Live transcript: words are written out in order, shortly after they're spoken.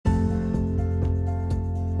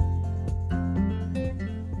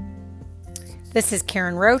This is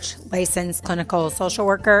Karen Roach, licensed clinical social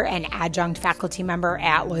worker and adjunct faculty member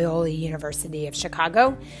at Loyola University of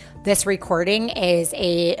Chicago. This recording is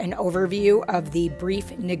an overview of the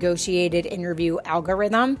brief negotiated interview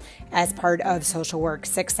algorithm as part of Social Work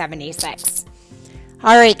 676.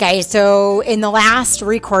 All right, guys, so in the last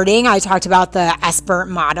recording, I talked about the SBIRT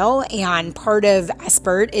model, and part of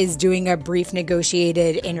SBIRT is doing a brief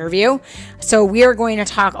negotiated interview. So we are going to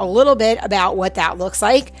talk a little bit about what that looks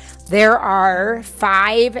like. There are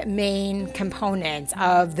 5 main components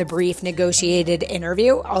of the brief negotiated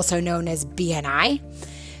interview, also known as BNI.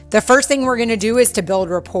 The first thing we're going to do is to build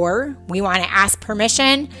rapport. We want to ask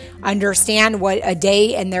permission, understand what a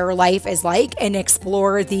day in their life is like, and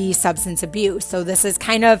explore the substance abuse. So this is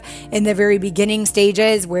kind of in the very beginning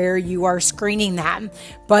stages where you are screening them.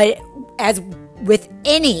 But as with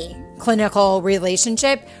any clinical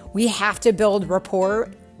relationship, we have to build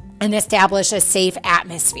rapport and establish a safe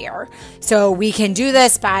atmosphere. So we can do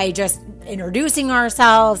this by just introducing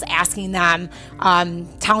ourselves, asking them,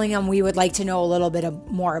 telling them we would like to know a little bit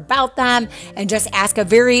more about them, and just ask a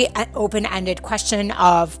very open-ended question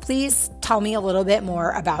of, please tell me a little bit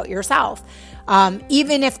more about yourself.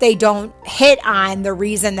 Even if they don't hit on the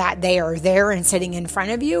reason that they are there and sitting in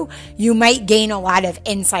front of you, you might gain a lot of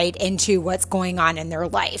insight into what's going on in their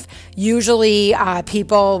life. Usually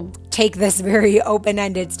people take this very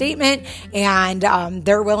open-ended statement and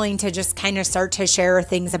they're willing to just kind of start to share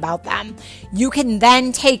things about them. You can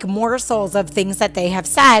then take morsels of things that they have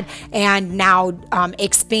said and now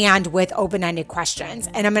expand with open-ended questions.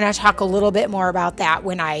 And I'm going to talk a little bit more about that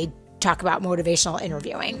when I talk about motivational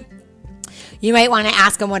interviewing. You might want to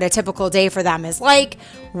ask them what a typical day for them is like,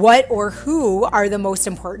 what or who are the most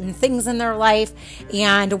important things in their life.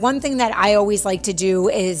 And one thing that I always like to do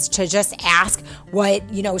is to just ask what,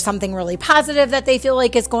 something really positive that they feel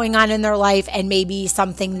like is going on in their life, and maybe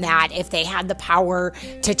something that if they had the power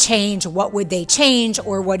to change, what would they change,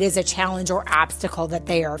 or what is a challenge or obstacle that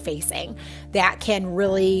they are facing. That can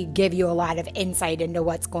really give you a lot of insight into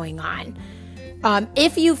what's going on.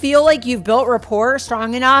 If you feel like you've built rapport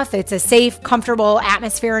strong enough, it's a safe, comfortable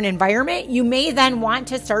atmosphere and environment, you may then want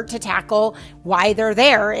to start to tackle why they're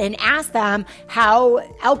there and ask them how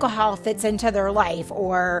alcohol fits into their life,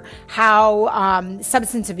 or how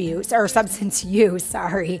substance use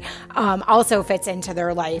also fits into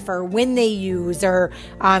their life, or when they use, or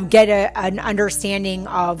get an understanding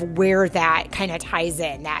of where that kind of ties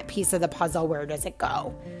in, that piece of the puzzle, where does it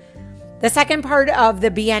go? The second part of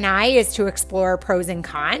the BNI is to explore pros and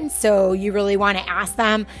cons. So you really want to ask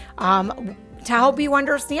them to help you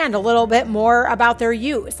understand a little bit more about their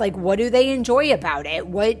use. Like, what do they enjoy about it?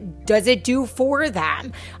 What does it do for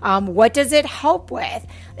them? What does it help with?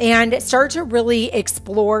 And start to really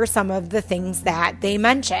explore some of the things that they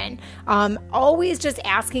mention. Always just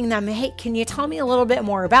asking them, hey, can you tell me a little bit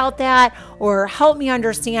more about that? Or help me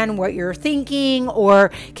understand what you're thinking?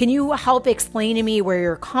 Or can you help explain to me where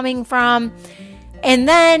you're coming from? And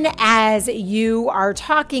then as you are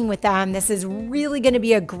talking with them, this is really going to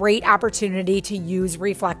be a great opportunity to use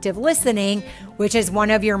reflective listening, which is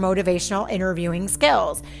one of your motivational interviewing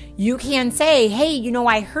skills. You can say, hey,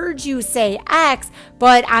 I heard you say X,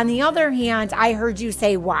 but on the other hand, I heard you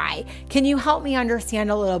say Y. Can you help me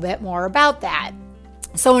understand a little bit more about that?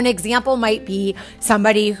 So an example might be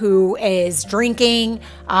somebody who is drinking,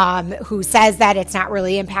 who says that it's not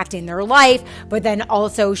really impacting their life, but then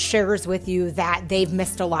also shares with you that they've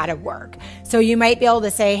missed a lot of work. So you might be able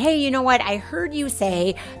to say, hey, you know what? I heard you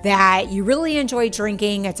say that you really enjoy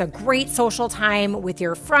drinking. It's a great social time with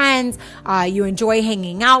your friends. You enjoy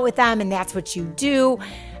hanging out with them, and that's what you do.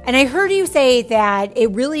 And I heard you say that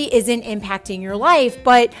it really isn't impacting your life,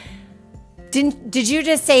 but did you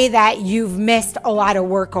just say that you've missed a lot of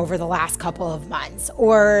work over the last couple of months?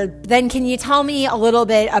 Or then can you tell me a little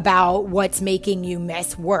bit about what's making you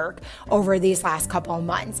miss work over these last couple of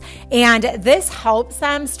months? And this helps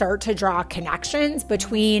them start to draw connections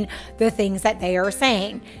between the things that they are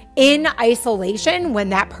saying. In isolation, when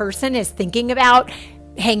that person is thinking about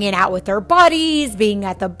hanging out with their buddies, being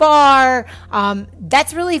at the bar,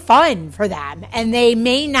 that's really fun for them. And they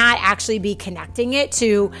may not actually be connecting it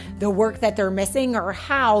to the work that they're missing, or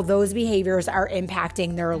how those behaviors are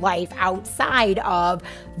impacting their life outside of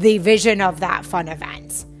the vision of that fun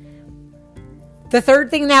event. The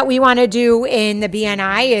third thing that we want to do in the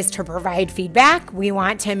BNI is to provide feedback. We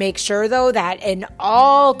want to make sure, though, that in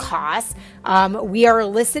all costs, we are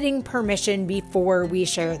eliciting permission before we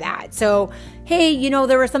share that. So, hey,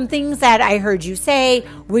 there were some things that I heard you say.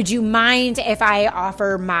 Would you mind if I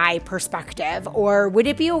offer my perspective? Or would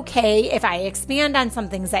it be okay if I expand on some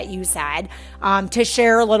things that you said to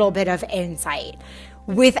share a little bit of insight?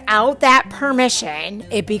 Without that permission,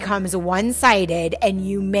 it becomes one-sided, and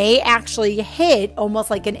you may actually hit almost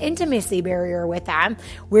like an intimacy barrier with them,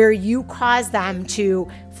 where you cause them to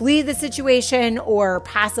flee the situation or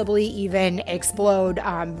possibly even explode,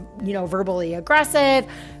 verbally aggressive,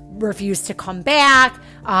 refuse to come back.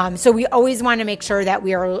 So we always want to make sure that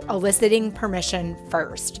we are eliciting permission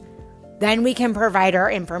first. Then we can provide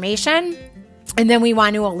our information. And then we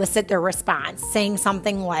want to elicit their response, saying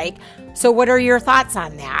something like, so what are your thoughts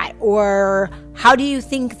on that? Or how do you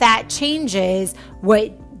think that changes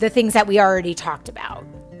the things that we already talked about?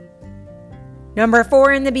 Number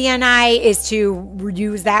 4 in the BNI is to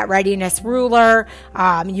use that readiness ruler.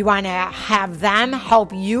 You want to have them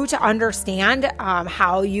help you to understand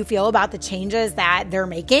how you feel about the changes that they're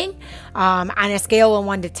making. On a scale of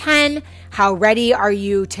 1 to 10, how ready are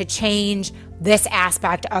you to change this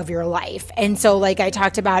aspect of your life? And so, like I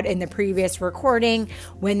talked about in the previous recording,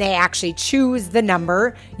 when they actually choose the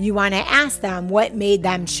number, you want to ask them what made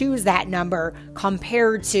them choose that number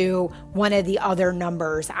compared to one of the other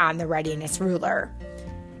numbers on the readiness ruler.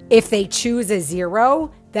 If they choose a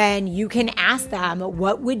 0, then you can ask them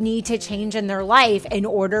what would need to change in their life in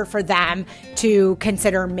order for them to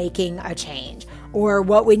consider making a change, or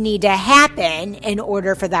what would need to happen in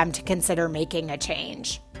order for them to consider making a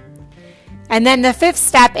change. And then the 5th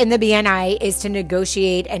step in the BNI is to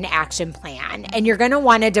negotiate an action plan. And you're going to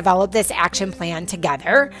want to develop this action plan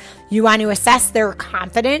together. You want to assess their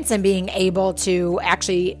confidence in being able to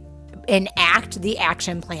actually enact the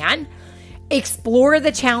action plan. Explore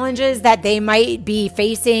the challenges that they might be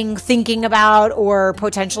facing, thinking about, or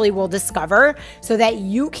potentially will discover, so that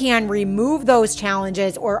you can remove those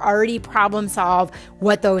challenges or already problem solve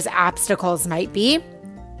what those obstacles might be.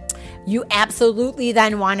 You absolutely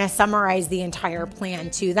then want to summarize the entire plan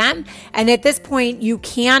to them. And at this point, you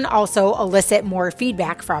can also elicit more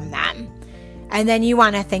feedback from them. And then you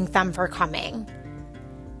want to thank them for coming.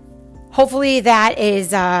 Hopefully that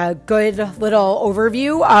is a good little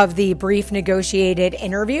overview of the brief negotiated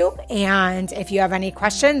interview. And if you have any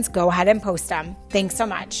questions, go ahead and post them. Thanks so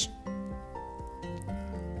much.